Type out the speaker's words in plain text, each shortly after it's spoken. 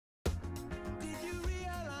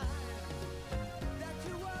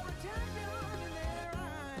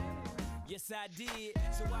Yes, I did.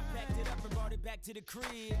 So I packed it up and brought it back to the crib.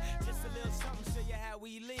 Just a little something, show you how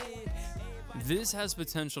we live. This has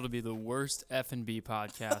potential to be the worst F&B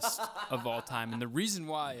podcast of all time, and the reason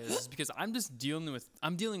why is because I'm dealing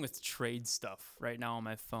with trade stuff right now on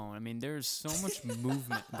my phone. I mean, there's so much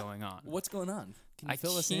movement going on. What's going on? Can you I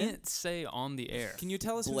fill us can't say on the air. Can you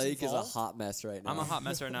tell us Blake who's is a involved? hot mess right now. I'm a hot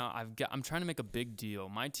mess right now. I'm trying to make a big deal.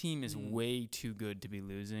 My team is way too good to be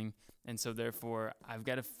losing, and so therefore I've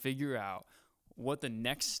got to figure out what the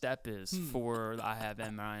next step is for the I Have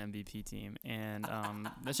My MVP team, and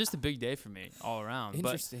that's just a big day for me all around.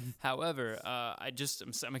 Interesting. But, however,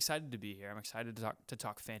 I'm excited to be here. I'm excited to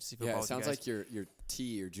talk fantasy football. Yeah, it with you sounds guys. like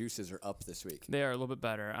your juices are up this week. They are a little bit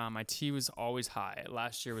better. My tea was always high.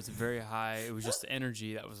 Last year was very high. It was just the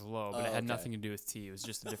energy that was low, but it had nothing to do with tea. It was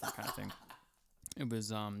just a different kind of thing. It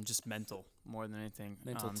was just mental more than anything.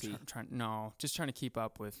 Mental tea. Just trying to keep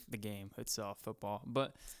up with the game itself, football.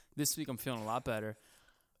 But this week I'm feeling a lot better.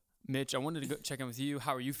 Mitch, I wanted to go check in with you.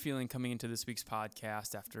 How are you feeling coming into this week's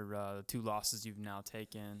podcast after the 2 losses you've now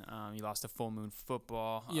taken? You lost to Full Moon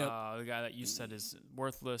Football. Yep. The guy that you said is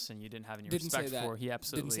worthless and you didn't have any Didn't respect say that. for. He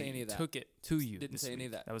absolutely Didn't say any of that. took it to you. Didn't this say any week.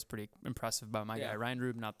 of that. That was pretty impressive by my Yeah. guy. Ryan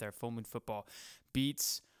Rubin out there, Full Moon Football,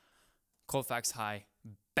 beats Colfax High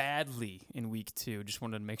badly in week 2. Just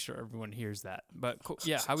wanted to make sure everyone hears that. But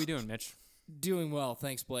yeah, how we doing, Mitch? Doing well,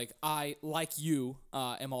 thanks, Blake. I, like you,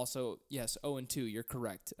 am also, 0-2. You're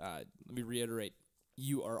correct. Let me reiterate.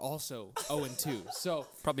 You are also 0-2. So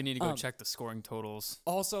Probably need to go check the scoring totals.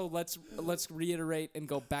 also let's reiterate and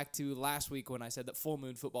go back to last week when I said that Full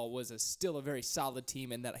Moon Football was still a very solid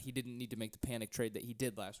team and that he didn't need to make the panic trade that he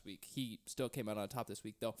did last week. He still came out on top this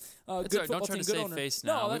week, though. It's Good all right. Don't football try to team, good save owner. face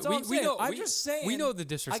now. No, that's all I'm we saying. know, I'm just saying. we know the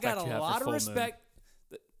disrespect I got you a have lot for of Full respect.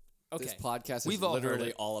 Okay. This podcast is We've all heard literally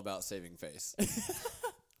it. all about saving face.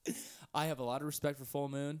 I have a lot of respect for Full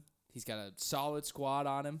Moon. He's got a solid squad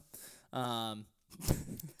on him.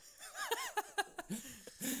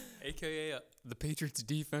 AKA the Patriots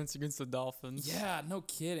defense against the Dolphins. Yeah, no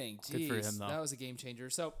kidding. Jeez, Good for him, though. That was a game changer.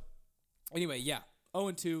 So, anyway,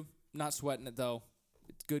 0-2. Not sweating it, though.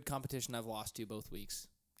 It's good competition. I've lost to both weeks.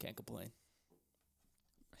 Can't complain.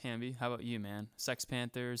 Hamby, how about you, man? Sex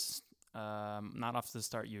Panthers, not off to the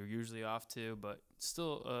start you're usually off to, but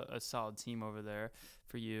still a solid team over there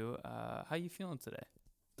for you. How you feeling today?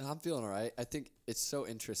 I'm feeling all right. I think it's so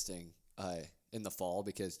interesting in the fall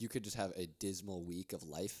because you could just have a dismal week of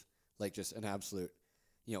life, like just an absolute,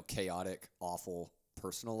 chaotic, awful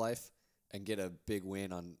personal life, and get a big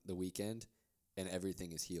win on the weekend, and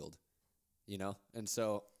everything is healed, And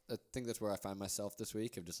so I think that's where I find myself this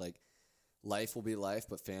week of just like life will be life,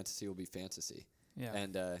 but fantasy will be fantasy. Yeah.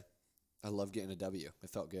 And I love getting a W. It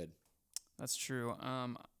felt good. That's true.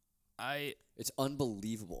 It's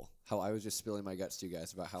unbelievable how I was just spilling my guts to you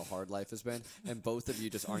guys about how hard life has been, and both of you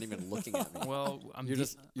just aren't even looking at me. Well, You're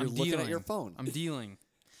looking dealing. at your phone. I'm dealing.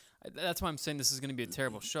 That's why I'm saying this is going to be a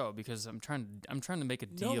terrible show because I'm trying to make a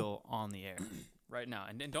deal on the air right now.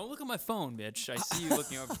 And don't look at my phone, bitch. I see you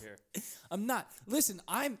looking over here. I'm not. Listen,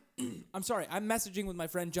 I'm sorry. I'm messaging with my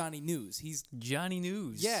friend Johnny News. He's Johnny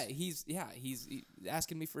News. he's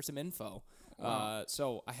asking me for some info.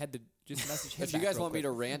 So I had to just message him. If you back guys real want me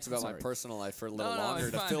quick. to rant about my Sorry. personal life for a little No, longer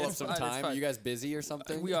it's to fine, fill up it's some fine, it's time, fine. are you guys busy or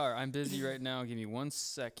something? We are. I'm busy right now. Give me 1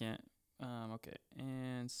 second. Okay.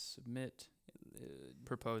 And submit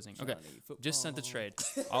proposing. Okay. Johnny Just sent the Football.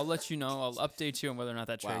 trade. I'll let you know. I'll update you on whether or not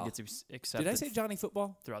that trade Wow. gets accepted. Did I say Johnny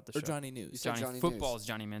Football throughout the or show? Johnny News? said Johnny Johnny Football News. is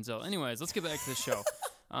Johnny Manziel. Anyways, let's get back to the show.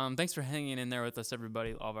 Thanks for hanging in there with us,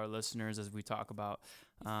 everybody, all of our listeners, as we talk about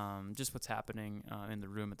just what's happening in the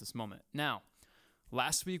room at this moment. Now,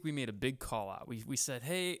 last week we made a big call out. We said,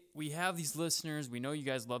 hey, we have these listeners. We know you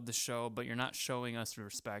guys love the show, but you're not showing us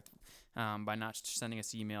respect by not sending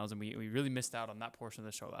us emails, and we really missed out on that portion of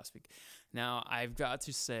the show last week. Now, I've got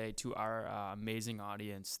to say to our amazing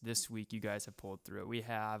audience, this week you guys have pulled through. We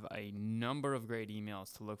have a number of great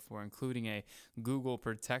emails to look for, including a Google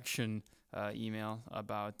protection email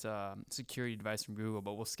about security advice from Google,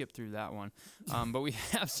 but we'll skip through that one. But we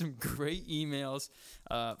have some great emails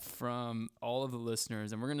from all of the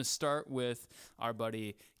listeners, and we're going to start with our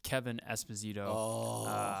buddy Kevin Esposito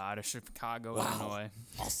out of Chicago, Illinois.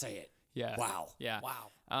 I'll say it. Yeah. Wow. Yeah.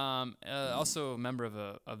 Wow. Also a member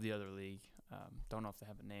of the other league. Don't know if they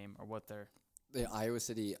have a name or what they're. The Iowa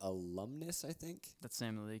City alumnus, I think. That's the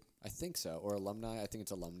name of the league. I think so. Or alumni. I think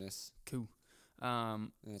it's alumnus. Cool.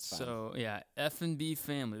 That's fine. So yeah, F&B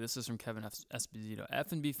family. This is from Kevin Esposito.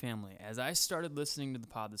 F&B family. As I started listening to the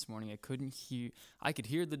pod this morning, I could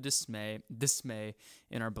hear the dismay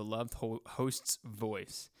in our beloved host's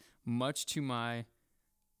voice. Much to my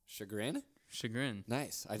Chagrin? chagrin.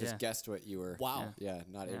 Nice. I just Yeah. guessed what you were. Wow. Yeah,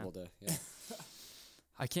 not Yeah. able to. Yeah.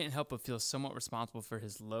 I can't help but feel somewhat responsible for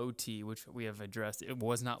his low T, which we have addressed. It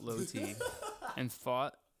was not low T, and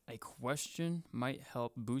thought a question might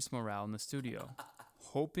help boost morale in the studio.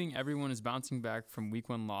 Hoping everyone is bouncing back from week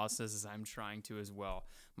 1 losses as I'm trying to as well.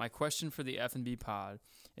 My question for the F&B pod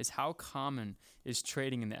is how common is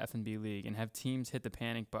trading in the F&B league, and have teams hit the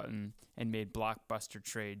panic button and made blockbuster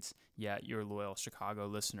trades? Yet your loyal Chicago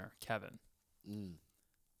listener, Kevin.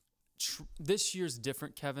 This year's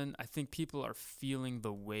different, Kevin. I think people are feeling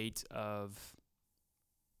the weight of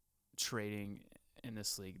trading in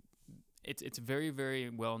this league. It's very, very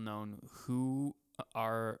well known who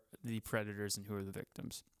are the predators and who are the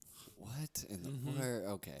victims. What in the where?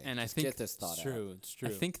 Okay. And just I think get this thought It's out. true. It's true.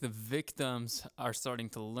 I think the victims are starting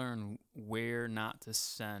to learn where not to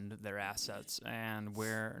send their assets and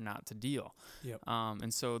where not to deal. Yep.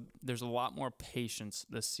 And so there's a lot more patience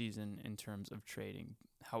this season in terms of trading.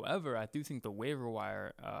 However, I do think the waiver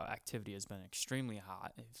wire activity has been extremely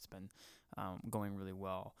hot. It's been going really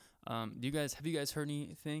well. Have you guys heard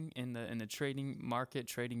anything in the trading market,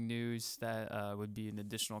 trading news that would be an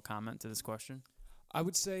additional comment to this question? I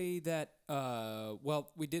would say that,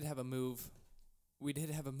 we did have a move.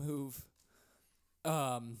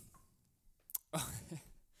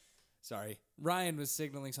 Sorry. Ryan was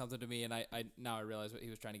signaling something to me, and I now I realize what he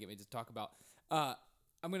was trying to get me to talk about.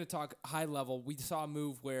 I'm going to talk high level. We saw a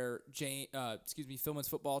move where Philman's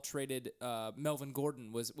Football traded Melvin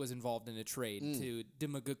Gordon was involved in a trade to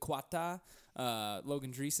Dimagaquata,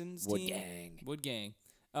 Logan Dreesen's team. Wood Gang.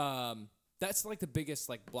 That's like the biggest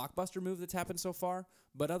blockbuster move that's happened so far.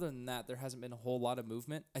 But other than that, there hasn't been a whole lot of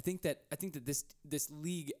movement. I think that this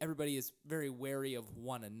league, everybody is very wary of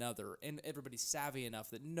one another, and everybody's savvy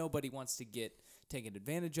enough that nobody wants to get taken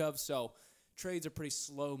advantage of. So trades are pretty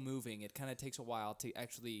slow moving. It kind of takes a while to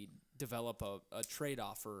actually develop a trade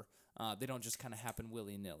offer. They don't just kind of happen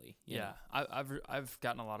willy nilly. Yeah, I've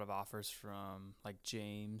gotten a lot of offers from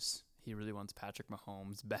James. He really wants Patrick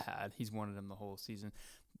Mahomes bad. He's wanted him the whole season.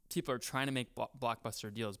 People are trying to make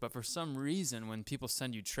blockbuster deals, but for some reason, when people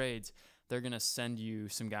send you trades, they're gonna send you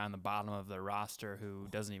some guy on the bottom of their roster who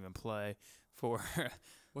doesn't even play for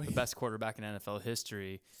the best quarterback in NFL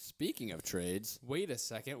history. Speaking of trades, Wait a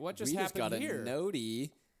second. What just we just happened got here? a notey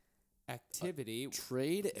Activity.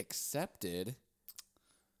 trade accepted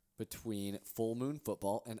between Full Moon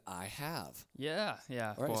Football and I Have. Yeah. All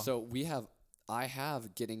right, Well, so I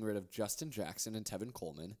have getting rid of Justin Jackson and Tevin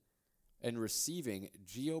Coleman, and receiving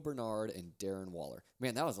Gio Bernard and Darren Waller.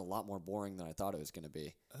 Man, that was a lot more boring than I thought it was going to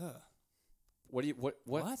be.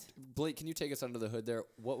 What? Blake, can you take us under the hood there?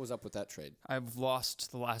 What was up with that trade? I've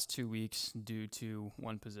lost the last 2 weeks due to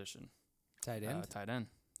one position. Tight end. Tight end.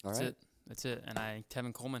 All That's right. it. That's it. And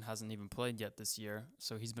Tevin Coleman hasn't even played yet this year,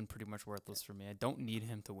 so he's been pretty much worthless for me. I don't need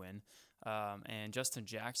him to win. And Justin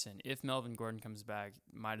Jackson, if Melvin Gordon comes back,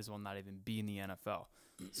 might as well not even be in the NFL.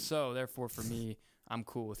 So, therefore, for me, I'm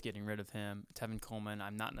cool with getting rid of him. Tevin Coleman,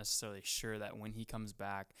 I'm not necessarily sure that when he comes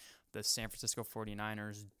back, the San Francisco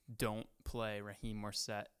 49ers don't play Raheem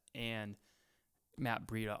Morissette and Matt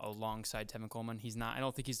Breida alongside Tevin Coleman. I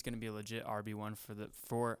don't think he's going to be a legit RB1 for the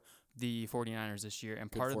 49ers this year.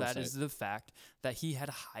 And part of that is the fact that he had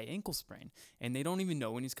a high ankle sprain, and they don't even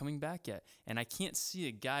know when he's coming back yet. And I can't see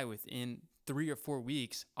a guy within 3 or 4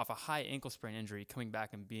 weeks off a high ankle sprain injury coming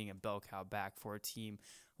back and being a bell cow back for a team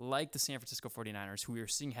like the San Francisco 49ers, who we are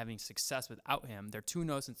seeing having success without him. They're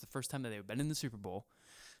 2-0 since the first time that they've been in the Super Bowl.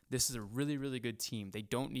 This is a really, really good team. They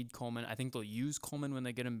don't need Coleman. I think they'll use Coleman when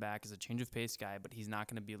they get him back as a change of pace guy, but he's not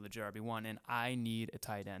going to be a legit RB1. And I need a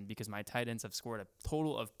tight end because my tight ends have scored a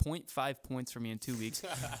total of 0.5 points for me in 2 weeks,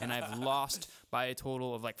 and I've lost by a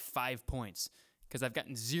total of 5 points because I've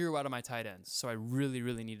gotten 0 out of my tight ends. So I really,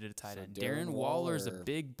 really needed a tight end. Darren Waller's a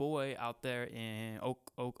big boy out there in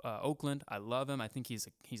Oakland. I love him. I think he's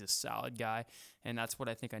a solid guy, and that's what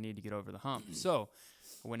I think I need to get over the hump. So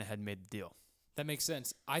I went ahead and made the deal. That makes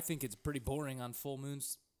sense. I think it's pretty boring on Full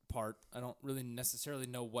Moon's part. I don't really necessarily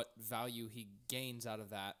know what value he gains out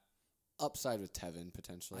of that. Upside with Tevin,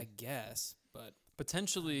 potentially. I guess, but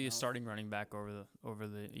Potentially a starting running back over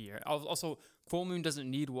the year. Also, Full Moon doesn't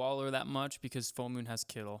need Waller that much because Full Moon has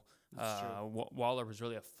Kittle. Waller was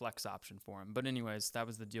really a flex option for him. But anyways, that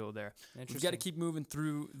was the deal there. We've got to keep moving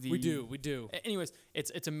through the... We do. Anyways,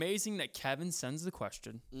 it's amazing that Kevin sends the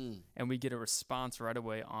question and we get a response right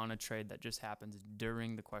away on a trade that just happens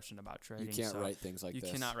during the question about trading. You can't write things like this.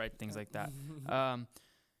 You cannot write things like that.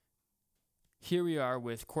 Here we are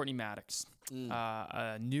with Courtney Maddox,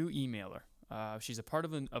 a new emailer. She's a part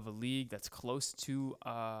of a league that's close to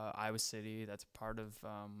Iowa City. That's part of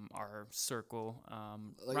our circle.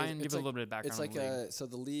 Like, Ryan, it's give a little bit of background. It's like on the league. so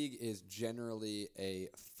the league is generally a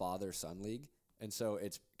father-son league, and so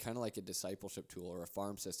it's kind of like a discipleship tool or a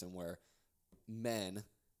farm system where men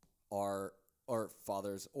are or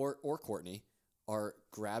fathers or Courtney are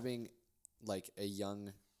grabbing like a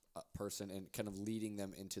young person and kind of leading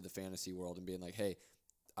them into the fantasy world and being like, hey,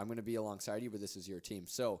 I'm going to be alongside you, but this is your team.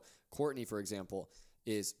 So Courtney, for example,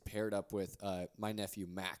 is paired up with my nephew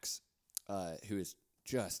Max, who is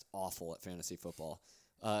just awful at fantasy football.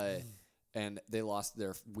 And they lost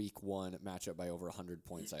their week 1 matchup by over 100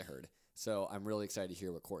 points, I heard. So I'm really excited to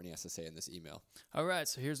hear what Courtney has to say in this email. All right,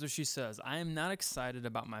 so here's what she says. I am not excited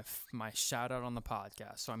about my shout out on the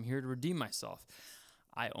podcast, so I'm here to redeem myself.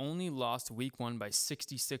 I only lost week 1 by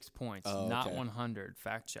 66 points, not okay. 100.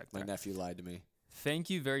 Fact check My there. nephew lied to me. Thank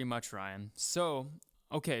you very much, Ryan. So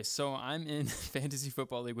I'm in fantasy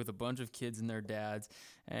football league with a bunch of kids and their dads,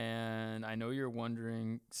 and I know you're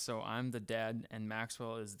wondering, so I'm the dad and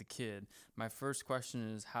Maxwell is the kid. My first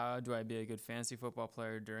question is, how do I be a good fantasy football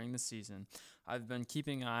player during the season? I've been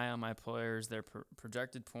keeping an eye on my players, their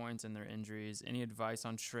projected points, and their injuries. Any advice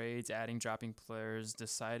on trades, adding, dropping players,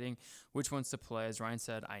 deciding which ones to play? As Ryan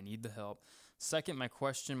said, I need the help. Second, my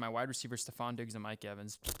wide receiver, Stephon Diggs and Mike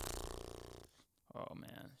Evans. Oh,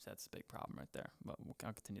 man, that's a big problem right there. But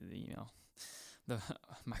I'll continue the email.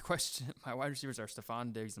 My wide receivers are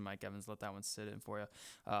Stephon Diggs and Mike Evans. Let that one sit in for you.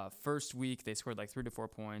 First week, they scored like 3 to 4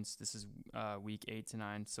 points. This is week 8 to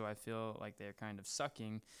 9, so I feel like they're kind of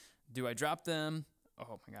sucking. Do I drop them?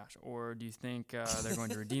 Oh, my gosh. Or do you think they're going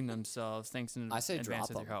to redeem themselves? Thanks in I say advance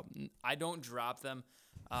drop of your help. I don't drop them.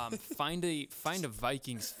 Find a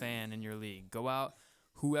Vikings fan in your league. Go out.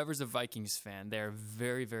 Whoever's a Vikings fan, they're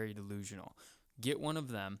very, very delusional. Get one of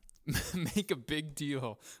them, make a big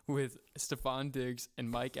deal with Stephon Diggs and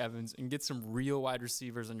Mike Evans, and get some real wide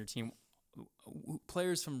receivers on your team,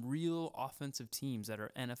 players from real offensive teams that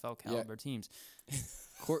are NFL caliber teams.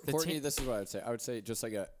 Courtney, this is what I would say. I would say just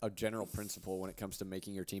like a general principle when it comes to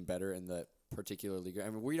making your team better in the particular league. I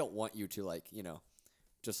mean, we don't want you to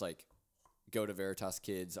just go to Veritas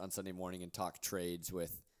Kids on Sunday morning and talk trades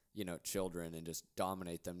with, children and just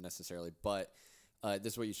dominate them necessarily. But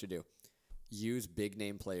this is what you should do. Use big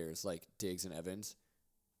name players like Diggs and Evans.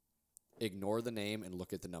 Ignore the name and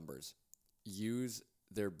look at the numbers. Use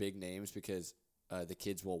their big names because the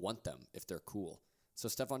kids will want them if they're cool. So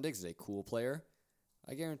Stephon Diggs is a cool player.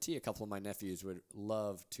 I guarantee a couple of my nephews would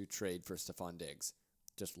love to trade for Stephon Diggs.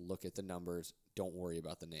 Just look at the numbers. Don't worry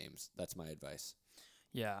about the names. That's my advice.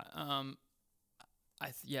 Yeah.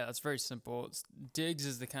 That's very simple. Diggs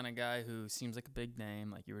is the kind of guy who seems like a big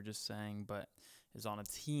name, like you were just saying, but is on a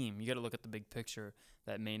team. You got to look at the big picture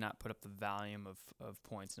that may not put up the volume of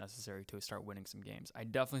points necessary to start winning some games. I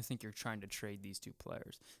definitely think you're trying to trade these two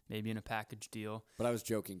players, maybe in a package deal. But I was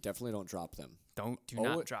joking. Definitely don't drop them. Do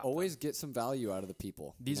not drop Always them. get some value out of the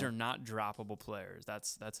people. These are not droppable players.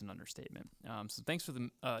 That's an understatement. So thanks for the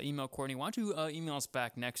email, Courtney. Why don't you email us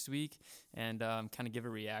back next week and kind of give a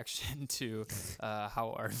reaction to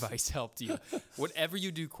how our advice helped you. Whatever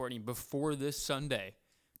you do, Courtney, before this Sunday,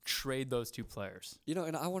 trade those two players.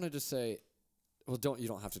 And I want to just say, well, you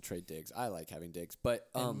don't have to trade Diggs. I like having Diggs, but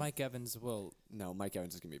and Mike Evans will Mike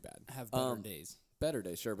Evans is gonna be bad. have better days. Better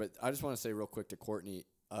days, sure. But I just want to say real quick to Courtney,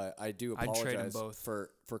 I do I'd trade them apologize both.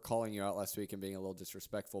 for calling you out last week and being a little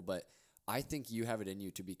disrespectful, but I think you have it in you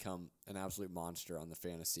to become an absolute monster on the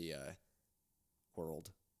fantasy world.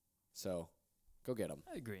 So go get him.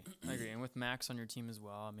 I agree, and with Max on your team as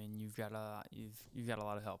well. I mean, you've got a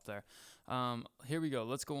lot of help there. Here we go.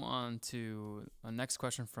 Let's go on to a next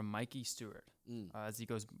question from Mikey Stewart, as he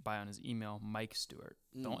goes by on his email, Mike Stewart.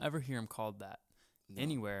 Don't ever hear him called that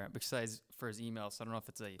anywhere besides for his email. So I don't know if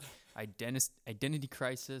it's a identity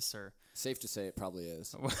crisis or safe to say it probably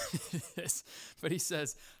is. what it is. But he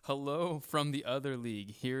says, "Hello from the other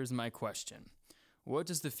league. Here's my question: what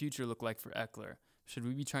does the future look like for Ekeler? Should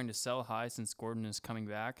we be trying to sell high since Gordon is coming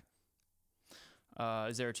back?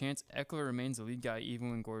 Is there a chance Ekeler remains the lead guy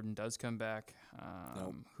even when Gordon does come back?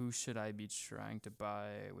 Nope. Who should I be trying to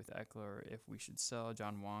buy with Ekeler if we should sell?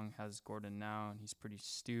 John Wong has Gordon now, and he's pretty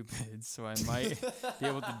stupid, so I might be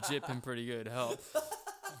able to jip him pretty good. Help.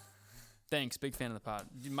 Thanks, big fan of the pod.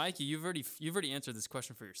 Mikey, you've already answered this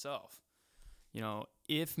question for yourself.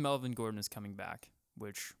 If Melvin Gordon is coming back,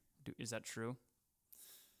 is that true?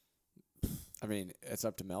 I mean, it's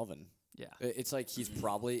up to Melvin. Yeah. It's like he's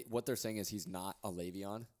probably, what they're saying is he's not a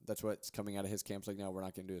Le'Veon. That's what's coming out of his camps. Like, no, we're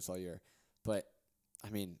not going to do this all year. But,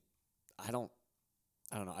 I mean, I don't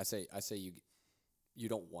know. I say you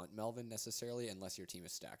don't want Melvin necessarily unless your team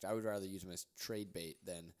is stacked. I would rather use him as trade bait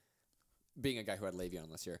than being a guy who had Le'Veon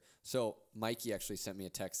last year. So Mikey actually sent me a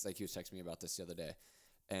text, like he was texting me about this the other day,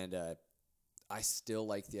 and I still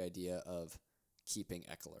like the idea of keeping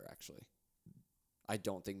Eckler, actually. I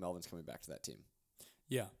don't think Melvin's coming back to that team.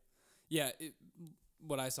 Yeah.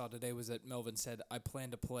 What I saw today was that Melvin said, I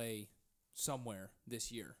plan to play somewhere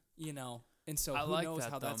this year, And so I who like knows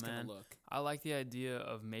that how though, that's going man. to look. I like the idea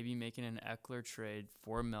of maybe making an Eckler trade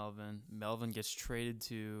for Melvin. Melvin gets traded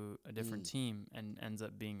to a different team and ends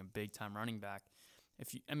up being a big-time running back.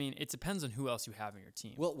 It depends on who else you have in your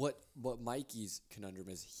team. Well, what Mikey's conundrum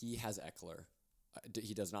is, he has Eckler.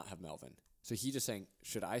 He does not have Melvin. So he's just saying,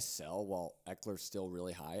 should I sell while Eckler's still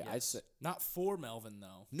really high? Yes. I'd say Not for Melvin,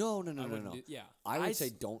 though. no. I wouldn't do- yeah. I would I'd say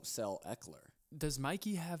s- don't sell Eckler. Does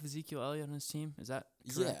Mikey have Ezekiel Elliott on his team? Is that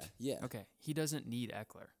correct? Yeah. Okay. He doesn't need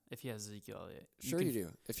Eckler if he has Ezekiel Elliott. Sure you do.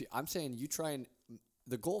 I'm saying you try and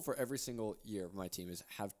the goal for every single year of my team is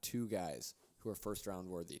have 2 guys who are first round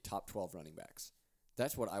worthy, top 12 running backs.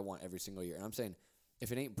 That's what I want every single year. And I'm saying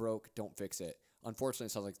if it ain't broke, don't fix it. Unfortunately,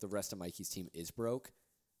 it sounds like the rest of Mikey's team is broke.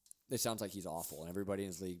 It sounds like he's awful, and everybody in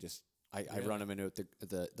his league just I run him into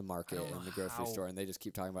the market I don't and the know grocery how- store, and they just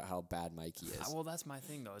keep talking about how bad Mikey is. Well, that's my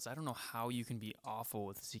thing, though, is I don't know how you can be awful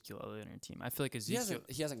with Ezekiel Elliott on your team. I feel like He Ezekiel...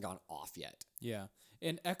 hasn't gone off yet. Yeah.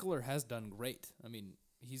 And Eckler has done great. I mean,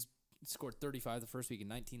 he's scored 35 the first week and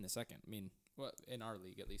 19 the second. I mean, in our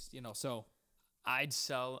league at least, So I'd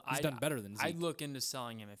sell... he's done better than Zeke. I'd look into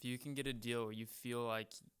selling him. If you can get a deal where you feel like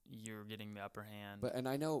you're getting the upper hand. And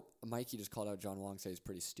I know Mikey just called out John Wong, say he's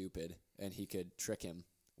pretty stupid, and he could trick him,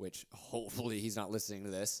 which hopefully he's not listening to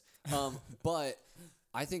this. But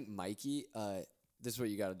I think Mikey, this is what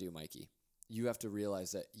you got to do, Mikey. You have to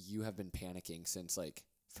realize that you have been panicking since like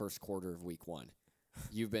first quarter of week 1.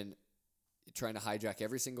 You've been trying to hijack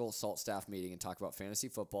every single Salt staff meeting and talk about fantasy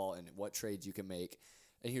football and what trades you can make.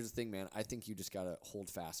 And here's the thing, man. I think you just got to hold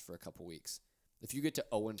fast for a couple weeks. If you get to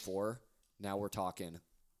 0-4, now we're talking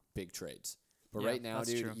big trades. But Yeah, right now,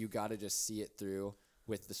 that's dude, true. you got to just see it through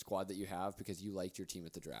with the squad that you have because you liked your team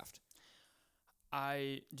at the draft.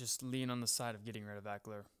 I just lean on the side of getting rid of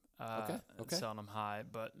Eckler. Okay. Selling him high.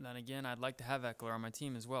 But then again, I'd like to have Eckler on my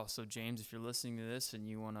team as well. So, James, if you're listening to this and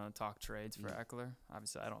you want to talk trades for Eckler,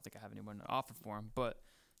 obviously I don't think I have anyone to offer for him. But,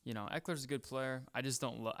 Eckler's a good player. I just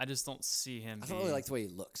don't see him I don't really like the way he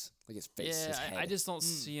looks. Like his face, his head. I just don't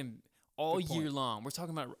see him all Good point. year long. We're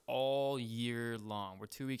talking about all year long. We're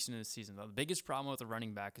 2 weeks into the season. The biggest problem with a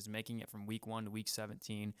running back is making it from week 1 to week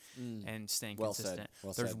 17 and staying Well consistent. said.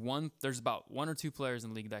 Well there's said. there's about 1 or 2 players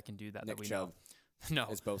in the league that can do that. Nick that we Chubb. know. No,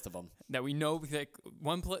 It's both of them. that we know that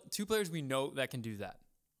 2 players we know that can do that,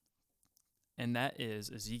 and that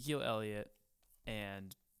is Ezekiel Elliott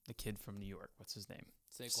and the kid from New York. What's his name?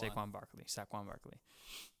 Saquon Barkley.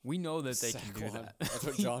 We know that they can do Saquon. that. That's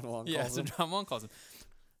what John Wong Yeah, calls so him. John Wong calls him.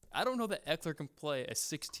 I don't know that Eckler can play a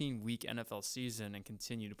 16-week NFL season and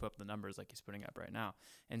continue to put up the numbers like he's putting up right now.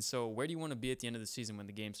 And so where do you want to be at the end of the season when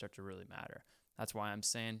the games start to really matter? That's why I'm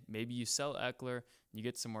saying maybe you sell Eckler, you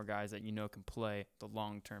get some more guys that can play the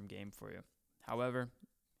long-term game for you. However,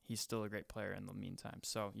 he's still a great player in the meantime,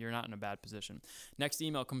 so you're not in a bad position. Next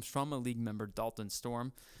email comes from a league member, Dalton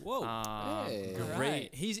Storm. Whoa. Hey. All Great. right.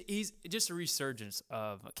 He's just a resurgence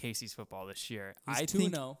of Casey's football this year. He's I 2-0.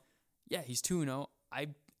 think, yeah, he's 2-0. I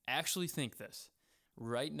actually think this.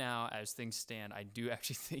 Right now, as things stand, I do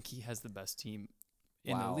actually think he has the best team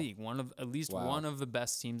in the Wow. league. At least Wow. one of the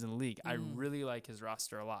best teams in the league. I really like his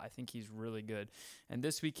roster a lot. I think he's really good. And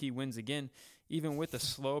this week he wins again, even with a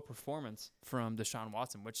slow performance from Deshaun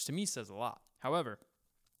Watson, which to me says a lot. However,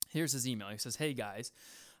 here's his email. He says, "Hey guys,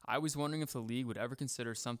 I was wondering if the league would ever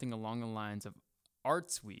consider something along the lines of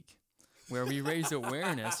Arts Week, where we raise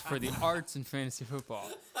awareness for the arts in fantasy football.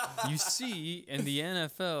 You see, in the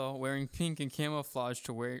NFL, wearing pink and camouflage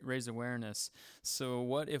to raise awareness. So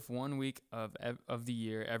what if 1 week of the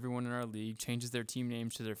year, everyone in our league changes their team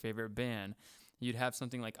names to their favorite band? You'd have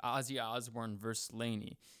something like Ozzy Osbourne versus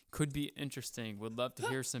Laney. Could be interesting. Would love to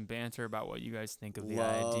hear some banter about what you guys think of the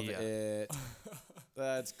Love idea." it.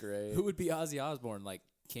 That's great. Who would be Ozzy Osbourne? Like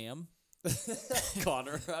Cam?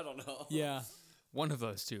 Connor? I don't know. Yeah. One of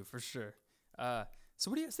those two, for sure. So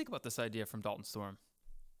what do you guys think about this idea from Dalton Storm?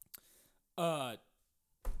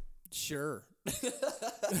 Sure.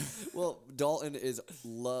 Well, Dalton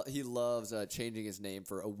he loves changing his name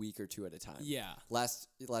for a week or 2 at a time. Yeah. Last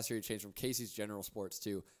year he changed from Casey's General Sports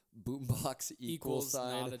to Boombox Equals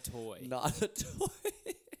sign not a toy. not a toy.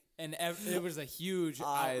 And it was a huge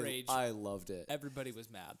outrage. I loved it. Everybody was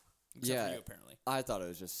mad. Except Yeah. for you, apparently. I thought it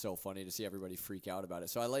was just so funny to see everybody freak out about it.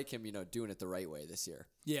 So I like him, doing it the right way this year.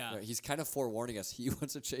 Yeah. He's kind of forewarning us. He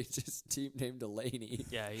wants to change his team name to Laney.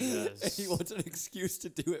 Yeah, he does. And he wants an excuse to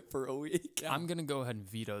do it for a week. I'm going to go ahead and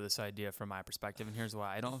veto this idea from my perspective, and here's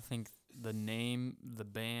why. I don't think the name, the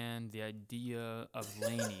band, the idea of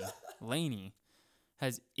Laney,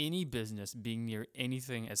 has any business being near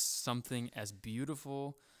anything as something as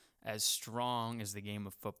beautiful, as strong as the game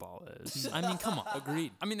of football is. I mean, come on.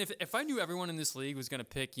 Agreed. I mean, if I knew everyone in this league was going to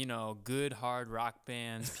pick, good hard rock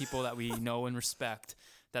bands, people that we know and respect,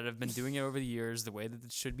 that have been doing it over the years the way that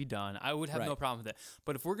it should be done, I would have no Right. problem with it.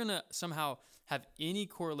 But if we're going to somehow have any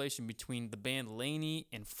correlation between the band Laney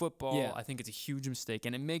and football, Yeah. I think it's a huge mistake,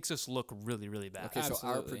 and it makes us look really, really bad. Okay, so our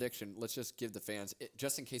Absolutely. prediction, let's just give the fans,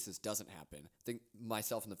 just in case this doesn't happen, I think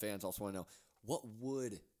myself and the fans also want to know what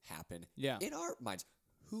would happen Yeah. in our minds.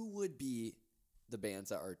 Who would be the bands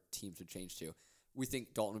that our teams would change to? We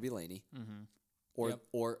think Dalton would be Laney, or Yep.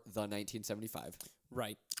 or the 1975.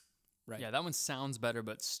 Right. Right. Yeah, that one sounds better,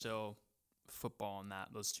 but still, football and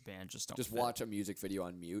those two bands just don't Just fit. watch a music video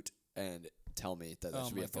on mute and tell me that Oh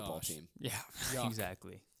should be my a football gosh. team. Yeah, Yuck.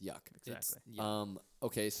 exactly. Yuck. It's- Exactly. yeah.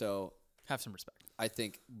 Okay, so Have some respect. I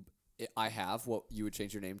think I have what you would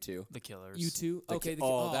change your name to. The Killers. You too? The Okay.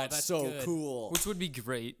 Ki- that's so good. cool. Which would be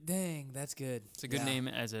great. Dang, that's good. It's a good Yeah. name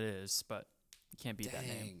as it is, but you can't beat that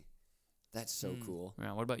name. Dang. That's so cool.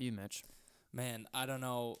 Yeah, what about you, Mitch? Man, I don't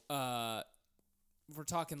know. We're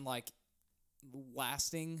talking like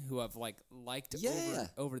lasting, who I've liked Yeah.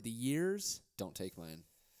 over the years. Don't take mine.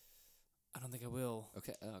 I don't think I will.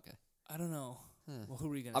 Okay. Oh, okay. I don't know. Well,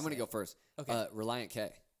 who are you gonna? I'm gonna say? go first. Okay. Reliant K.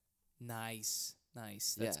 Nice.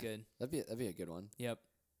 That's Yeah. good. That'd be a good one. Yep.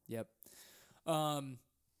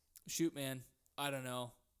 Shoot, man. I don't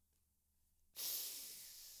know.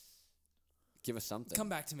 Give us something. Come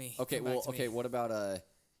back to me. Okay. Come back Well. to Okay. me. What about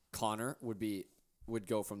Connor? Would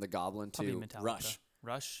go from the Goblin Probably to Metallica. Rush.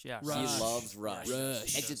 Rush, yeah. Rush. He loves Rush.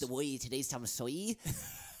 Rush. Exit the way today's time soy. Yeah,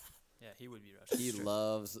 he would be Rush. He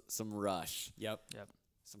loves some Rush. Yep. Yep.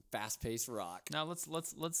 Some fast-paced rock. Now let's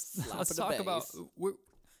Slap of the talk about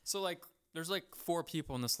bass. there's 4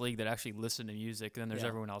 people in this league that actually listen to music, and then there's Yeah.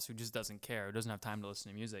 everyone else who just doesn't care, who doesn't have time to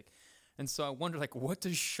listen to music. And so I wonder, what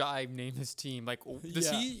does Shive name his team?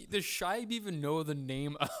 Does Shive even know the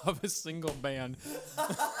name of a single band?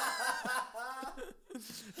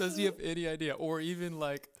 Does he have any idea? Or even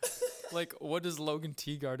what does Logan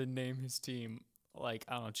Teagarden name his team? I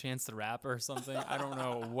don't know, Chance the Rapper or something? I don't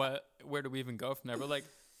know where do we even go from there? But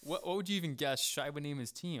what would you even guess Shive would name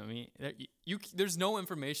his team? I mean, there's no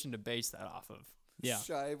information to base that off of. Yeah.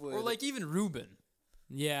 Shy would. Or even Ruben.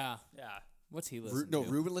 Yeah. Yeah. What's he listening No, to?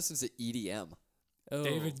 Ruben listens to EDM. Oh,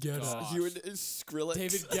 David Guetta. gosh. You would Skrillex.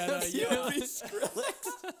 David Guetta, He would yeah. be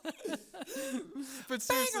Skrillex. But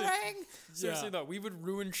seriously, Yeah. though, we would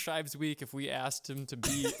ruin Shive's week if we asked him to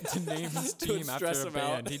name his To team after stress a him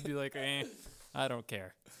out. band. He'd be like, I don't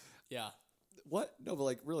care. Yeah. What? No,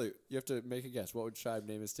 but really, you have to make a guess. What would Shive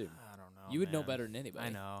name his team? I don't know. You would know man. better than anybody. I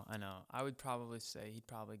know. I would probably say he'd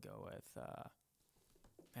probably go with.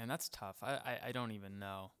 Man, that's tough. I don't even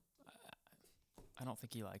know. I don't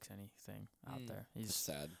think he likes anything out there. That's He's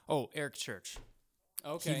sad. Eric Church.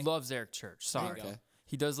 Okay. He loves Eric Church. Sorry. you go. Okay.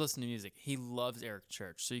 He does listen to music. He loves Eric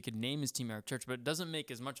Church. So you could name his team Eric Church, but it doesn't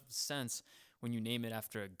make as much sense when you name it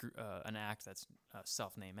after an act that's a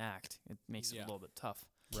self-name act. It makes it Yeah. a little bit tough.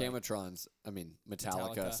 Camatrons. I mean,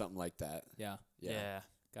 Metallica, Metallica. something like that. Yeah. Yeah.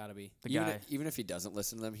 Gotta be. The Even guy. even if he doesn't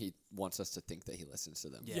listen to them, he wants us to think that he listens to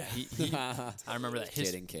them. Yeah. I remember that,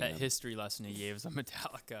 Kidding, that Cam. history lesson he gave us on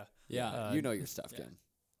Metallica. Yeah. You know your stuff, Kim.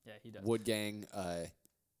 Yeah, he does. Wood Gang.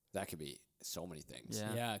 That could be so many things.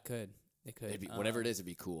 Yeah. Yeah, it could. It could. It'd be, whatever it is, it'd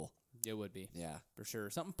be cool. It would be. Yeah. For sure.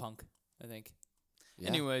 Something punk, I think. Yeah.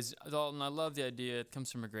 Anyways, Dalton, I love the idea. It comes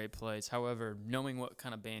from a great place. However, knowing what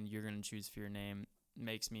kind of band you're going to choose for your name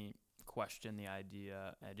makes me question the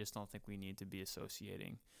idea. I just don't think we need to be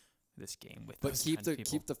associating this game with. But those keep kinds the of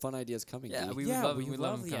people. keep the fun ideas coming. Yeah, D. we Yeah, would love, we we love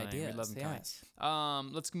love the them coming. We ideas, love them yes.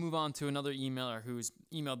 coming. Let's move on to another emailer who's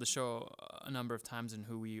emailed the show a number of times and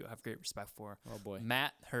who we have great respect for. Oh, boy.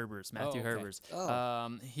 Matt Herbers, Matthew Oh, okay. Herbers.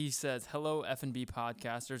 Oh. He says, "Hello, F&B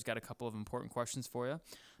podcasters. Got a couple of important questions for you.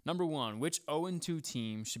 Number one, which 0-2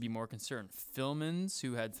 team should be more concerned? Philmans,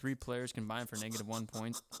 who had 3 players combined for -1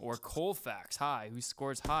 points, or Colfax High, who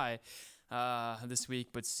scores high this week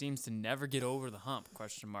but seems to never get over the hump?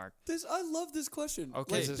 Question mark. I love this question.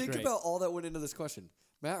 Okay. Like, This is think great. about all that went into this question.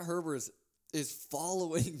 Matt Herbers is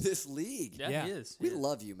following this league. Yeah. he is. We Yeah.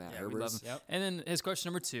 love you, Matt Yeah, Herbers. we love him. Yep. And then his question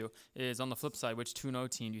number 2 is on the flip side, which 2-0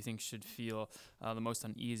 team do you think should feel the most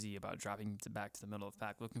uneasy about dropping back to the middle of the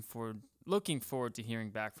pack? Looking forward to hearing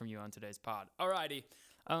back from you on today's pod. Alrighty.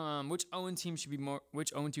 Which 0-2 team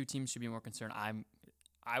should be more concerned?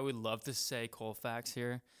 I would love to say Colfax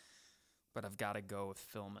here, but I've got to go with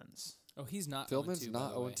Philman's. Oh, he's not. Philman's 0-2, by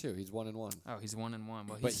not the way. 0-2. He's 1-1. Oh, he's 1-1.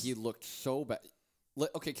 Well, But he looked so bad.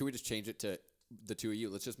 Okay, can we just change it to the two of you?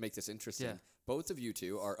 Let's just make this interesting. Yeah. Both of you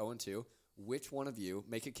two are 0-2. Which one of you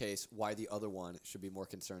make a case why the other one should be more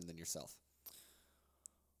concerned than yourself?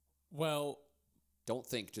 Well, Don't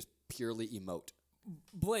think, just purely emote.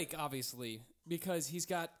 Blake, obviously, because he's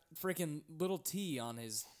got freaking little T on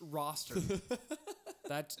his roster.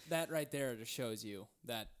 that right there just shows you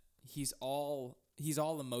that he's all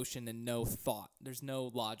emotion and no thought. There's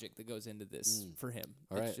no logic that goes into this for him.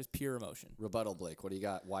 All It's right. just pure emotion. Rebuttal, Blake. What do you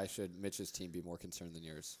got? Why should Mitch's team be more concerned than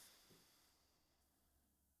yours?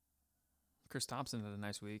 Chris Thompson had a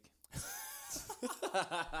nice week.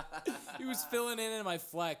 He was filling in my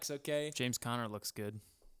flex, okay? James Conner looks good.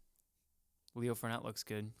 Leo Fournette looks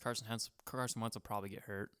good. Carson Wentz will probably get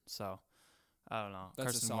hurt, so I don't know. That's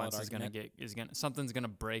a Carson solid Wentz argument. something's gonna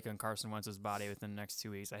break on Carson Wentz's body within the next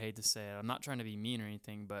 2 weeks. I hate to say it. I'm not trying to be mean or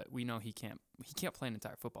anything, but we know he can't play an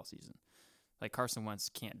entire football season. Like Carson Wentz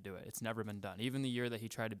can't do it. It's never been done. Even the year that he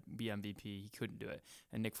tried to be MVP, he couldn't do it,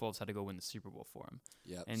 and Nick Foles had to go win the Super Bowl for him.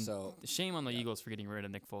 Yep. And So shame on the Eagles for getting rid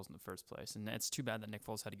of Nick Foles in the first place. And it's too bad that Nick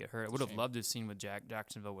Foles had to get hurt. I would have Shame. loved to have seen what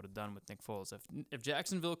Jacksonville would have done with Nick Foles. If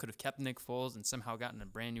Jacksonville could have kept Nick Foles and somehow gotten a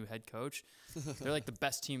brand new head coach, they're like the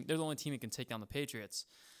best team. They're the only team that can take down the Patriots.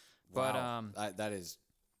 But wow. That is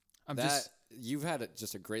I'm that just you've had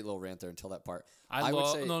just a great little rant there until that part. I would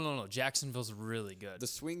love say no. Jacksonville's really good. the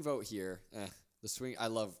swing vote here. The swing. I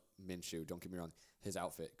love Minshew. Don't get me wrong. His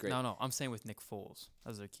outfit, great. No, I'm saying with Nick Foles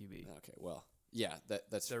as their QB. Okay. Well, yeah.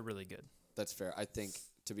 That's They're really good. That's fair. I think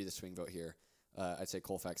to be the swing vote here, I'd say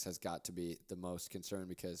Colfax has got to be the most concerned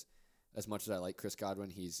because as much as I like Chris Godwin,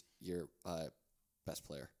 he's your best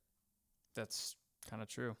player. That's kind of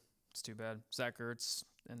true. It's too bad. Zach Ertz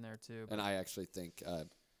in there too. And I actually think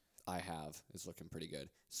is looking pretty good.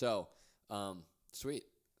 So, sweet.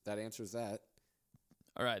 That answers that.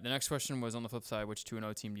 All right, the next question was on the flip side, which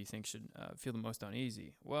 2-0 team do you think should feel the most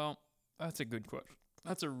uneasy? Well, that's a good question.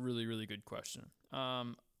 That's a really, really good question.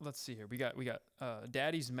 Let's see here. We got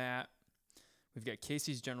Daddy's Matt. We've got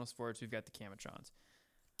Casey's General Sports. We've got the Camatrons.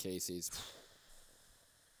 Casey's.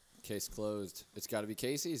 Case closed. It's got to be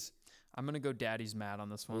Casey's. I'm going to go Daddy's Matt on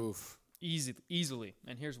this one. Oof. Easily.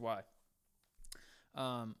 And here's why.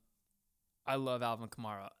 I love Alvin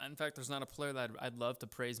Kamara. In fact, there's not a player that I'd love to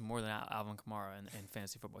praise more than Alvin Kamara in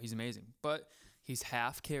fantasy football. He's amazing. But he's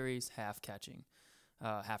half carries, half catching,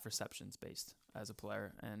 half receptions based as a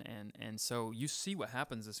player. And so you see what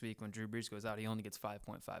happens this week when Drew Brees goes out. He only gets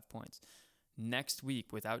 5.5 points. Next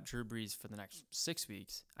week, without Drew Brees for the next 6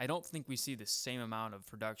 weeks, I don't think we see the same amount of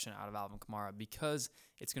production out of Alvin Kamara because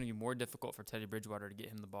it's going to be more difficult for Teddy Bridgewater to get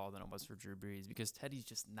him the ball than it was for Drew Brees because Teddy's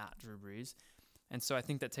just not Drew Brees. And so I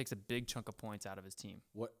think that takes a big chunk of points out of his team.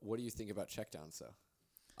 What do you think about checkdowns though?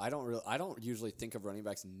 I don't usually think of running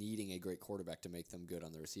backs needing a great quarterback to make them good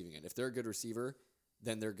on the receiving end. If they're a good receiver,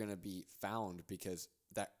 then they're going to be found because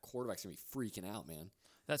that quarterback's going to be freaking out, man.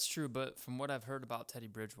 That's true, but from what I've heard about Teddy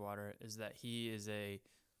Bridgewater is that he is a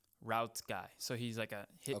route guy. So he's like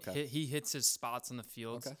he hits his spots on the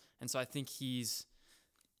field. Okay. And so I think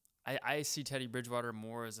I see Teddy Bridgewater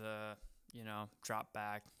more as a, drop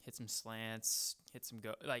back, hit some slants, hit some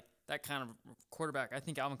like that kind of quarterback. I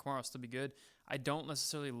think Alvin Kamara will still be good. I don't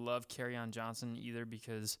necessarily love Kerryon Johnson either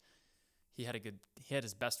because he had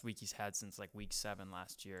his best week he's had since like week 7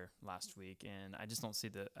 last week, and I just don't see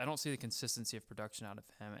the consistency of production out of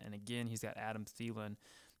him. And again, he's got Adam Thielen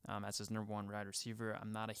as his number 1 wide receiver.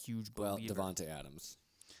 I'm not a huge believer. Well, Devontae Adams.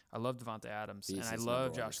 I love Devontae Adams, He's and I his love number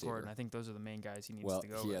 1 Josh receiver. Gordon. I think those are the main guys he needs to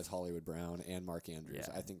go He with. has Hollywood Brown and Mark Andrews.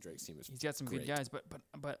 Yeah. I think Drake's team is He's got some great. good guys, but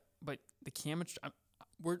the Camatrons,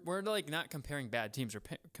 we're like not comparing bad teams.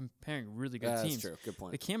 We're comparing really good That's teams. true. Good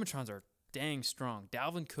point. The Camatrons are dang strong.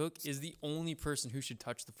 Dalvin Cook is the only person who should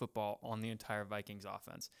touch the football on the entire Vikings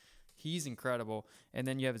offense. He's incredible. And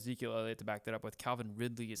then you have Ezekiel Elliott to back that up with. Calvin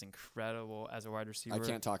Ridley is incredible as a wide receiver. I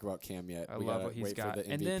can't talk about Cam yet. I We love gotta what he's wait got. For the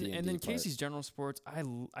And MVP then part. Casey's General Sports,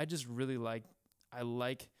 I just really like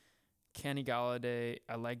Kenny Galladay.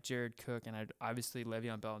 I like Jared Cook, and obviously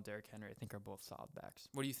Le'Veon Bell and Derrick Henry I think are both solid backs.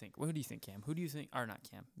 What do you think? What do you think, Cam? Who do you think? Or not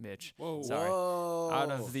Cam, Mitch. Whoa. Sorry. Whoa. Out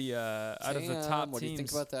of the top Cam, what do you think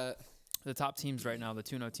teams, about that? the top teams right now, the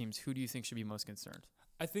 2-0 teams, who do you think should be most concerned?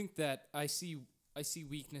 I think that I see I see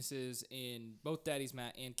weaknesses in both Daddy's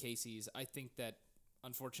Matt and Casey's. I think that,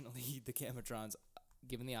 unfortunately, the Camatrons,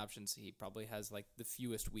 given the options, he probably has like the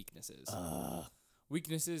fewest weaknesses.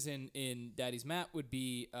 Weaknesses in Daddy's Matt would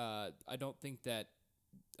be I don't think that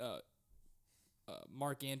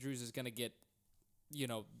Mark Andrews is going to get,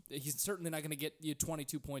 he's certainly not going to get you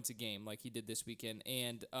 22 points a game like he did this weekend.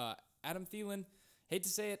 And Adam Thielen, hate to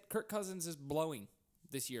say it, Kirk Cousins is blowing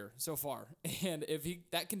this year so far. And if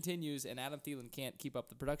that continues and Adam Thielen can't keep up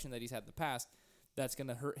the production that he's had in the past, that's going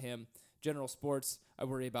to hurt him. General sports, I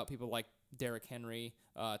worry about people like Derrick Henry,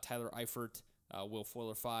 Tyler Eifert, Will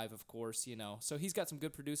Fuller 5, of course, So he's got some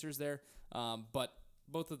good producers there. But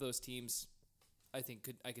both of those teams, I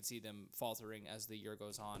think I could see them faltering as the year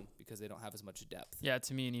goes on because they don't have as much depth. Yeah,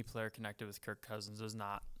 to me, any player connected with Kirk Cousins is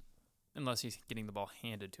not, unless he's getting the ball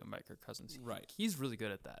handed to him by Kirk Cousins. Right. He's really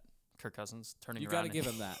good at that. Kirk Cousins turning You around. got to give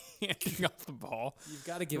him that. Handing off the ball. You've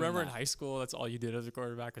got to give Remember him in that. high school, that's all you did as a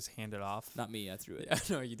quarterback was hand it off? Not me, I threw it. Yeah,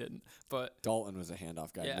 no, you didn't. But Dalton was a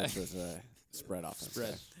handoff guy. Yeah. Mitch was a spread offense.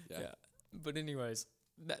 Spread. guy. yeah. But anyways,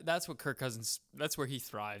 that's what Kirk Cousins, that's where he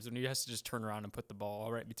thrives, when he has to just turn around and put the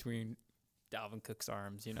ball right between Dalvin Cook's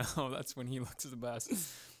arms, That's when he looks the best.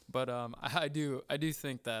 But I do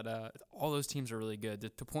think that all those teams are really good.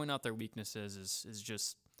 To point out their weaknesses is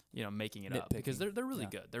just making it up because they're really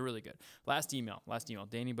good. They're really good. Last email.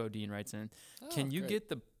 Danny Bodine writes in, can you great. get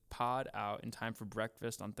the pod out in time for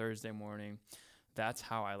breakfast on Thursday morning? That's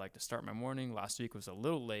how I like to start my morning. Last week was a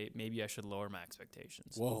little late. Maybe I should lower my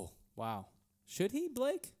expectations. Whoa. Wow. Should he,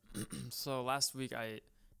 Blake? So last week I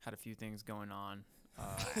had a few things going on.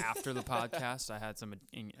 After the podcast, I had some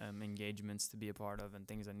engagements to be a part of and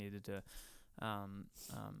things I needed to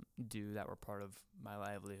do that were part of my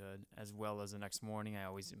livelihood, as well as the next morning. I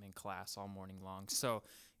always am in class all morning long. So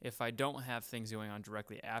if I don't have things going on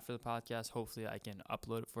directly after the podcast, hopefully I can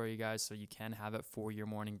upload it for you guys so you can have it for your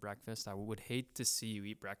morning breakfast. I would hate to see you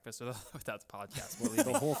eat breakfast without the podcast. Believe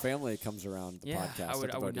me. The whole family comes around the podcast. I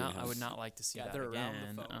at the would Bodine not. I house. would not like to see that Gather around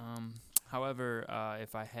again. the phone. However,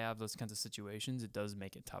 if I have those kinds of situations, it does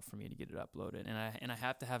make it tough for me to get it uploaded, and I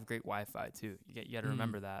have to have great Wi-Fi too. You got to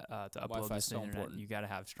remember that to upload Wi-Fi this is to so the internet, important. you got to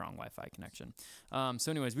have strong Wi-Fi connection.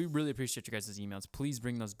 So, anyways, we really appreciate you guys' emails. Please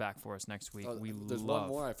bring those back for us next week. Oh, We there's love. one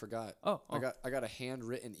more I forgot. Oh. I got a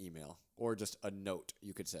handwritten email or just a note,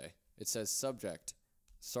 you could say. It says subject: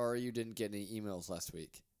 sorry you didn't get any emails last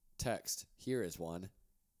week. Text: here is one.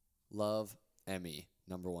 Love, Emmy,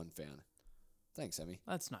 #1 fan. Thanks, Emmy.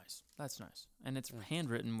 That's nice. And it's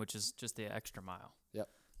handwritten, which is just the extra mile. Yep.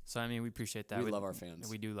 So, I mean, we appreciate that. We love our fans.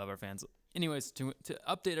 We do love our fans. Anyways, to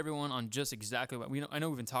update everyone on just exactly what I know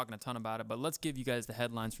we've been talking a ton about it, but let's give you guys the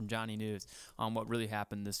headlines from Johnny News on what really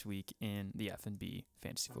happened this week in the F&B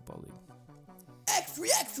Fantasy Football League. Extra,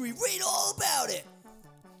 read all about it.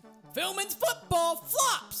 Philman's football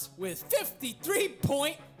flops with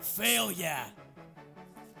 53-point failure.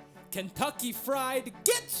 Kentucky Fried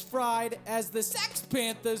gets fried as the Sex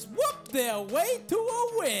Panthers whoop their way to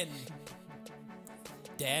a win.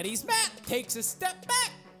 Daddy's Matt takes a step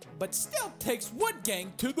back, but still takes Wood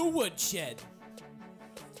Gang to the woodshed.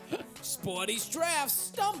 Sporty's draft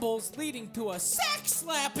stumbles, leading to a sack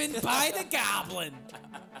slapping by the Goblin.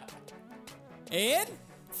 And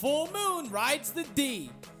Full Moon rides the D.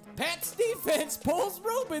 Pat's defense pulls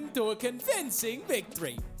Ruben to a convincing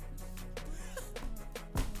victory.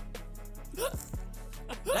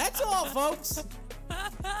 That's all, folks.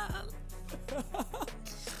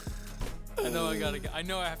 I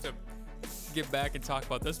know I have to get back and talk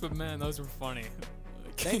about this, but man, those were funny.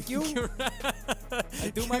 Thank you. I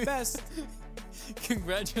do my best.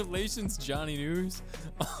 Congratulations, Johnny News,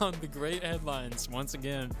 on the great headlines once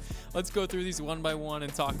again. Let's go through these one by one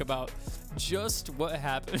and talk about just what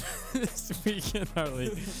happened this week in our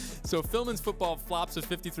league. So, Philman's football flops with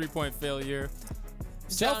 53-point failure.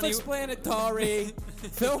 Self-explanatory.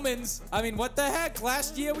 Philman's. I mean, what the heck?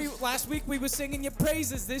 Last week we were singing your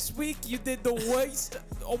praises. This week you did the worst,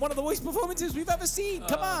 one of the worst performances we've ever seen.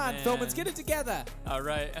 Come on, man. Philman's, get it together. All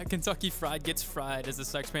right, Kentucky Fried gets fried as the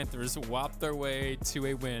Sex Panthers whop their way to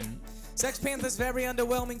a win. Sex Panthers, very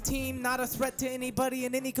underwhelming team, not a threat to anybody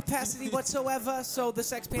in any capacity whatsoever. So the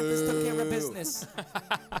Sex Panthers took care of business.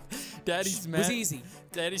 Daddy's It Matt. was easy.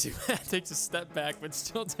 Daddy's Matt takes a step back, but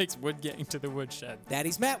still takes Wood Gang to the woodshed.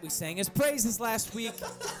 Daddy's Matt, we sang his praises last week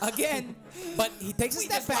again, but he takes a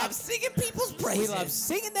step back. Singing people's He praises. loves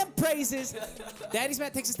singing them praises. Daddy's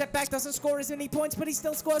Matt takes a step back, doesn't score as many points, but he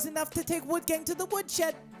still scores enough to take Wood Gang to the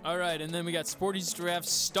woodshed. All right, and then we got Sporty's draft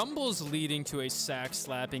stumbles, leading to a sack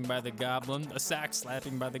slapping by the Goblin. A sack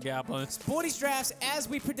slapping by the Goblin. Sporty's drafts, as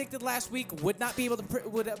we predicted last week, would not be able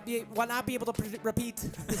to repeat.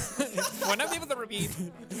 Would not be able to repeat.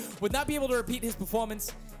 Would not be able to repeat his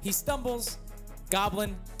performance. He stumbles.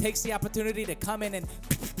 Goblin takes the opportunity to come in and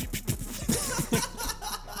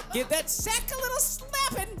give that sack a little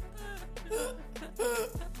slapping.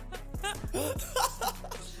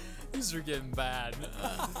 These are getting bad.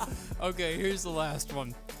 Okay, here's the last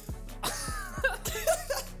one.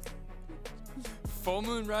 Full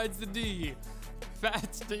Moon rides the D.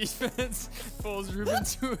 Fats defense pulls Ruben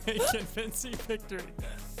to a convincing victory.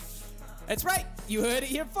 That's right. You heard it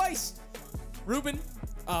here first. Ruben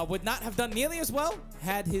would not have done nearly as well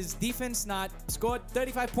had his defense not scored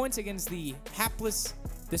 35 points against the hapless,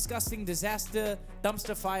 disgusting disaster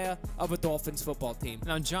dumpster fire of a Dolphins football team.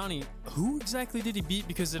 Now, Johnny, who exactly did he beat?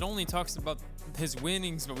 Because it only talks about his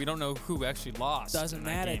winnings, but we don't know who actually lost. Doesn't in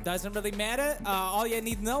that matter. game. Doesn't really matter. All you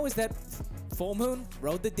need to know is that Full Moon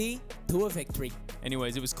rode the D to a victory.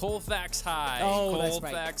 Anyways, it was Colfax High. Oh, that's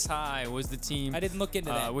right. Colfax High was the team. I didn't look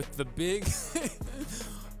into that. With the big,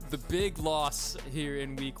 the big loss here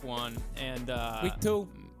in week 1 and Week 2.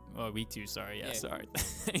 Oh, week 2. Sorry, yeah. Sorry. Yeah.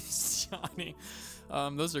 Thanks, Johnny.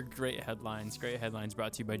 Those are great headlines. Great headlines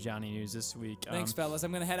brought to you by Johnny News this week. Thanks, fellas.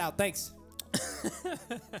 I'm gonna head out. Thanks.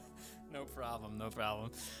 No problem. No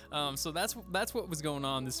problem. So that's what was going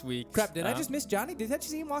on this week. Crap, did I just miss Johnny? Did you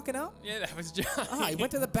see him walking out? Yeah, that was Johnny. He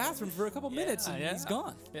went to the bathroom for a couple minutes and he's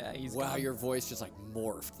gone. Yeah, he's Wow, gone. your voice just like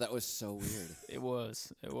morphed. That was so weird. It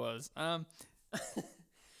was.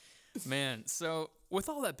 Man, so with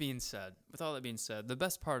all that being said, the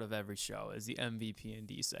best part of every show is the MVP and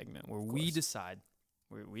D segment where we decide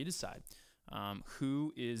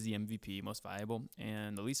who is the MVP, most valuable,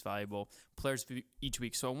 and the least valuable players for each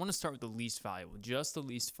week. So I want to start with the least valuable, just the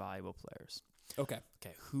least valuable players. Okay.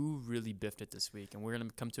 Okay, who really biffed it this week? And we're going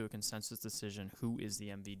to come to a consensus decision. Who is the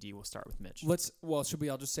MVP? We'll start with Mitch. Should we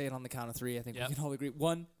all just say it on the count of 3? I think Yep. we can all agree.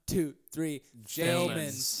 1, 2, 3.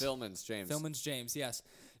 Philmans, James. Philmans, James, yes.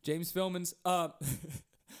 James Philmans.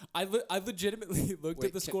 I legitimately looked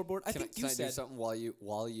at the scoreboard. I think you can I said do something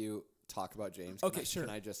while you talk about James? Okay, sure.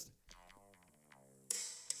 Can I just...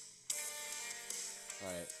 All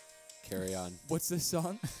right, carry on. What's this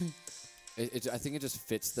song? I think it just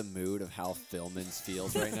fits the mood of how Philmans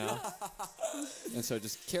feels right now. And so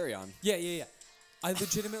just carry on. Yeah. I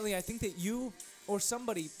think that you or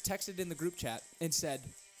somebody texted in the group chat and said,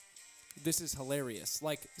 "This is hilarious."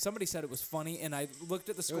 Like somebody said it was funny, and I looked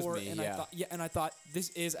at the score me, and yeah. I thought this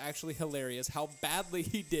is actually hilarious. How badly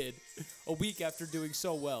he did a week after doing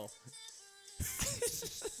so well.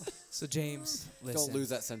 So James, listen. Don't lose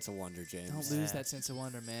that sense of wonder, James. Don't lose that sense of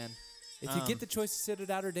wonder, man. If you get the choice to sit it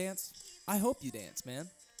out or dance, I hope you dance, man.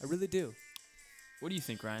 I really do. What do you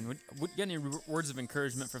think, Ryan? What got any words of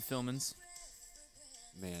encouragement for Philmans?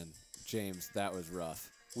 Man, James, that was rough.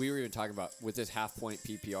 We were even talking about, with this half-point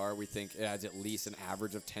PPR, we think it adds at least an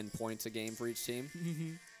average of 10 points a game for each team.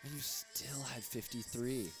 And you still had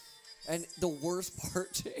 53. And the worst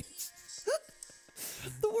part, James,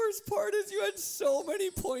 the worst part is you had so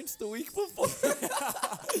many points the week before.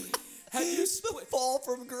 Had you The fall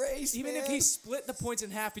from grace, Even man. if he split the points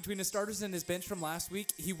in half between his starters and his bench from last week,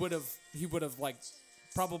 he would have like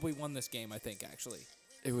probably won this game, I think, actually.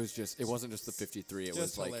 It wasn't just the 53. It Just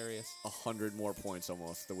was like hilarious. 100 more points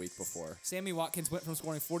almost the week before. Sammy Watkins went from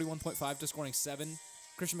scoring 41.5 to scoring 7.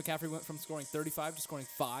 Christian McCaffrey went from scoring 35 to scoring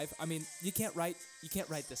 5. I mean, you can't write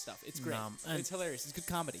this stuff. It's great. No, It's hilarious. It's good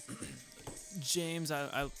comedy. James,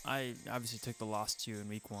 I obviously took the loss to you in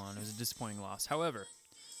week 1. It was a disappointing loss. However,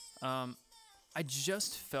 I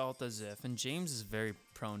just felt as if, and James is very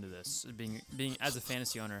prone to this, being as a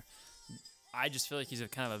fantasy owner, I just feel like he's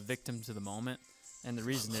kind of a victim to the moment. And the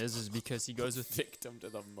reason is because he goes with Victim to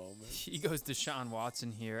the moment. he goes Deshaun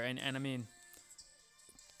Watson here, and I mean,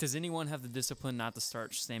 does anyone have the discipline not to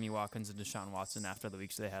start Sammy Watkins and Deshaun Watson after the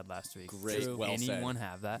weeks they had last week? Great, Does well said. anyone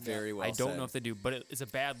have that? Very well I don't said. know if they do, but it's a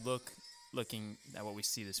bad look looking at what we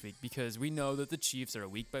see this week because we know that the Chiefs are a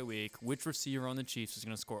week by week. Which receiver on the Chiefs is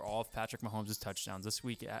going to score all of Patrick Mahomes' touchdowns? This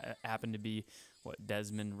week happened to be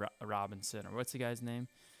Desmond Robinson, or what's the guy's name?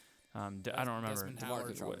 I don't remember. Desmond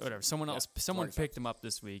Howard. Whatever. Someone picked him up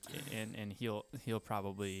this week, and he'll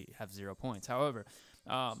probably have 0 points. However,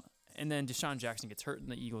 and then Deshaun Jackson gets hurt in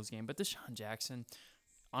the Eagles game. But Deshaun Jackson,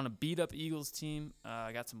 on a beat-up Eagles team,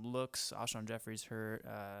 got some looks. Alshon Jeffrey's hurt.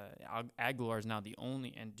 Aguilar is now the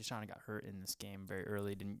only, and Deshaun got hurt in this game very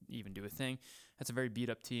early. Didn't even do a thing. That's a very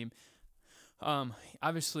beat-up team.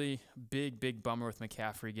 Obviously, big bummer with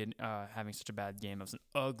McCaffrey having such a bad game. It was an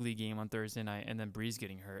ugly game on Thursday night, and then Breeze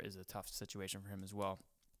getting hurt is a tough situation for him as well.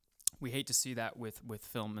 We hate to see that with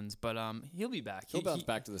Philmans, but he'll be back. He'll bounce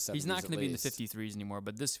back to the 70s. He's not going to at be in the least. 53s anymore.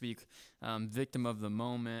 But this week, victim of the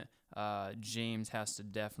moment. James has to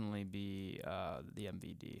definitely be the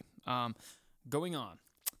MVD. Going on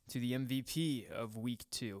to the MVP of Week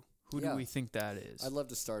 2. Who do we think that is? I'd love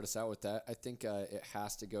to start us out with that. I think it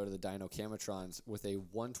has to go to the Dino Camatrons with a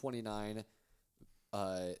 129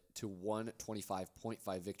 to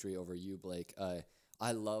 125.5 victory over you, Blake.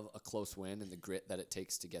 I love a close win and the grit that it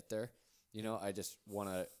takes to get there. I just want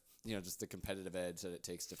to, just the competitive edge that it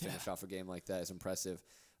takes to finish off a game like that is impressive.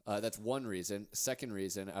 That's one reason. Second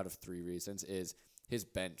reason out of 3 reasons is his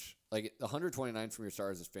bench. Like, 129 from your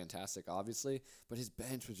stars is fantastic, obviously, but his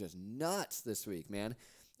bench was just nuts this week, man.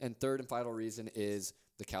 And third and final reason is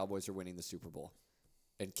the Cowboys are winning the Super Bowl.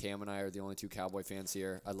 And Cam and I are the only 2 Cowboy fans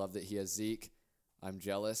here. I love that he has Zeke. I'm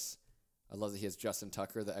jealous. I love that he has Justin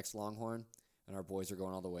Tucker, the ex-Longhorn. And our boys are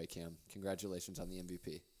going all the way, Cam. Congratulations on the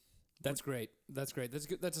MVP. That's great. That's great. That's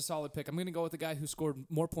good. That's a solid pick. I'm going to go with the guy who scored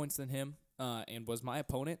more points than him and was my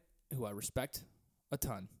opponent, who I respect a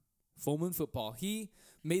ton. Full Moon Football. He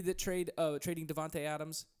made the trade, trading Devontae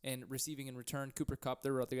Adams and receiving in return Cooper Kupp.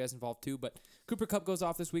 There were other guys involved too, but Cooper Kupp goes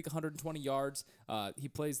off this week, 120 yards. He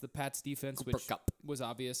plays the Pats defense, which was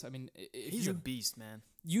obvious. I mean, he's a beast, man.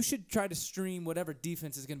 You should try to stream whatever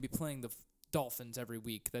defense is going to be playing the Dolphins every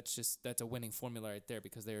week. That's a winning formula right there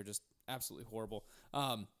because they are just absolutely horrible.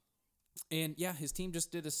 And yeah, his team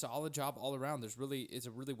just did a solid job all around. It's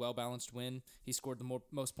a really well-balanced win. He scored the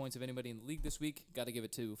most points of anybody in the league this week. Got to give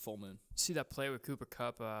it to Full Moon. See that play with Cooper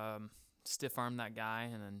Kupp, stiff-armed that guy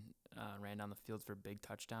and then ran down the field for a big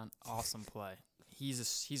touchdown. Awesome play. He's a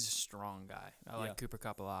strong guy. I like Cooper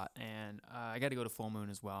Kupp a lot. And I got to go to Full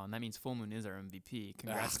Moon as well. And that means Full Moon is our MVP.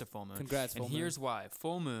 Congrats to Full Moon. Congrats, Full Moon. And here's why.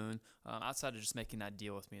 Full Moon, outside of just making that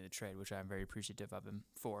deal with me in the trade, which I'm very appreciative of him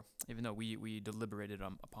for, even though we deliberated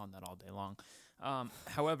upon that all day long.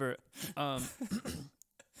 However,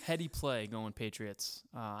 heady play going Patriots.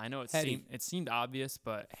 I know it seemed obvious,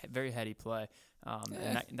 but very heady play.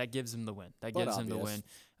 And that gives him the win. That gives him the win.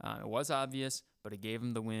 It was obvious, but it gave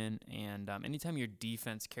him the win. And anytime your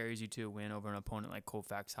defense carries you to a win over an opponent like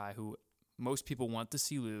Colfax High, who most people want to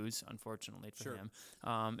see lose, unfortunately for him,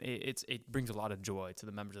 it brings a lot of joy to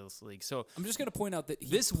the members of this league. So I'm just going to point out that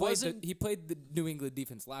he played the New England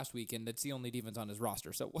defense last week, and that's the only defense on his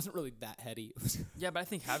roster. So it wasn't really that heady. Yeah, but I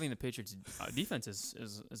think having the Patriots defense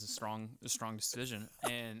is a strong decision.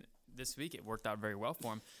 And this week it worked out very well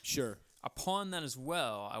for him. Sure. Upon that as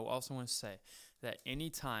well, I also want to say that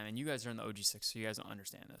anytime, and you guys are in the OG6, so you guys don't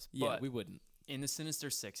understand this. Yeah, but we wouldn't. In the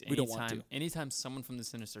Sinister Six, we don't want to. Anytime someone from the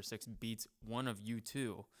Sinister Six beats one of you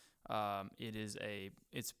two, it's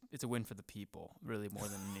a win for the people, really, more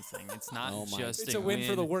than anything. It's not it's a win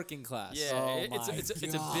for the working class. Yeah, it's a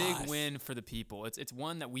big win for the people. It's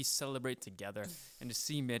one that we celebrate together, and to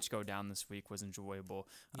see Mitch go down this week was enjoyable.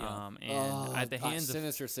 Yeah. At the hands of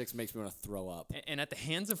Sinister Six makes me want to throw up. And at the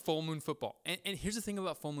hands of Full Moon Football, and here's the thing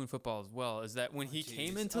about Full Moon Football as well, is that when he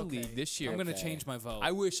came into league this year, I'm going to change my vote.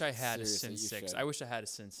 I wish I had Seriously, a Sin 6. should. I wish I had a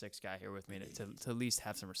Sin 6 guy here with me to at least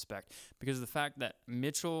have some respect, because of the fact that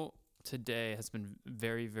Mitchell today has been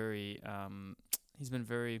very, very he's been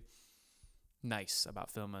very nice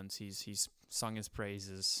about Full Moons. He's sung his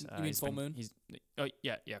praises. You mean Full Moon?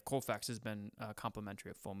 Colfax has been complimentary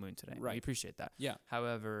of Full Moon today. Right. We appreciate that. Yeah.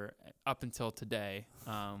 However, up until today,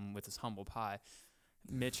 with his humble pie,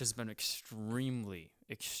 Mitch has been extremely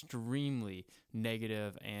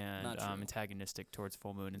negative and antagonistic towards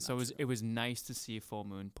Full Moon, and it was nice to see Full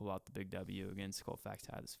Moon pull out the big W against Colfax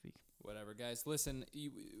High this week. Whatever, guys. Listen,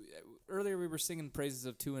 earlier we were singing praises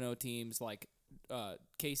of 2-0 teams like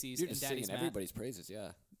Casey's You're and just Daddy's singing Matt. everybody's praises,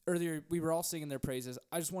 yeah. Earlier we were all singing their praises.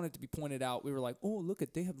 I just wanted to be pointed out. We were like, oh, look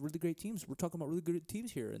they have really great teams. We're talking about really good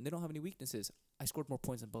teams here, and they don't have any weaknesses. I scored more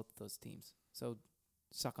points than both of those teams. So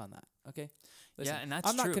suck on that, okay? Listen, yeah, and that's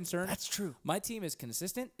I'm true. not concerned. That's true. My team is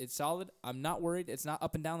consistent. It's solid. I'm not worried. It's not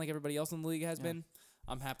up and down like everybody else in the league has been.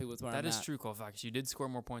 I'm happy with where I'm at. That is true, Colfax. You did score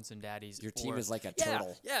more points than Daddy's. Your team is like a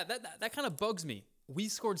turtle. Yeah, that kind of bugs me.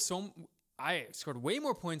 I scored way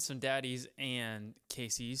more points than Daddy's and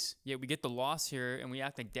Casey's. Yet we get the loss here, and we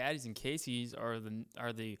act like Daddy's and Casey's are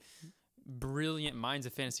the brilliant minds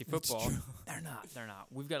of fantasy football. They're not.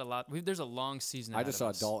 We've got a lot. There's a long season. I just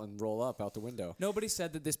saw Dalton roll up out the window. Nobody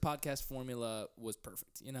said that this podcast formula was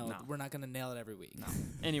perfect. We're not going to nail it every week. No.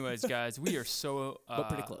 Anyways, guys, we are so but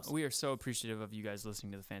pretty close. We are so appreciative of you guys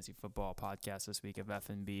listening to the Fantasy Football Podcast this week of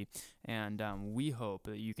FNB, and we hope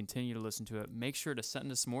that you continue to listen to it. Make sure to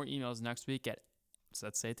send us more emails next week so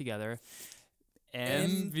let's say it together.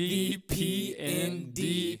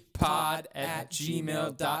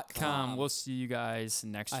 mvpndpod@gmail.com. We'll see you guys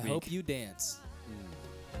next week. I hope you dance.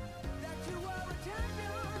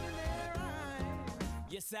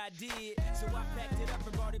 Yes, Yes, I did. So I packed it up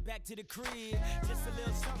and brought it back to the crib. Just a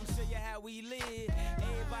little something, show you how we live.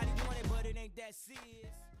 Everybody want it, but it ain't that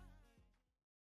serious.